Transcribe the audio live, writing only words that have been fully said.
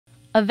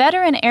A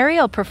veteran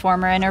aerial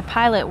performer and her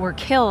pilot were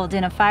killed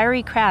in a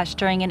fiery crash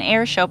during an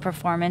air show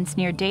performance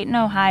near Dayton,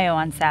 Ohio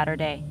on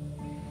Saturday.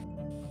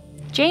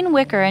 Jane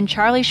Wicker and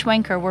Charlie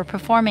Schwenker were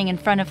performing in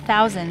front of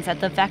thousands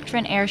at the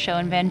Veteran Air Show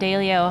in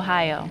Vandalia,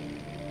 Ohio.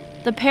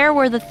 The pair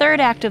were the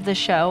third act of the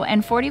show,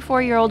 and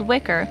 44-year-old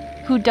Wicker,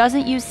 who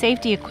doesn't use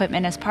safety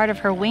equipment as part of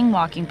her wing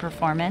walking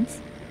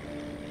performance,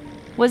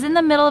 was in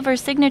the middle of her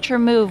signature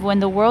move when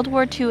the World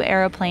War II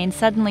airplane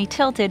suddenly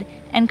tilted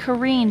and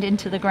careened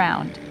into the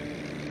ground.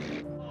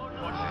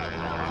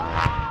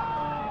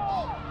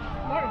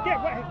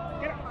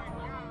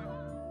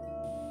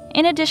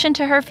 In addition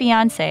to her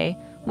fiancé,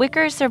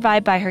 Wicker is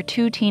survived by her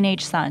 2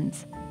 teenage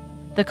sons.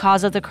 The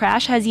cause of the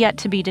crash has yet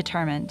to be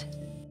determined.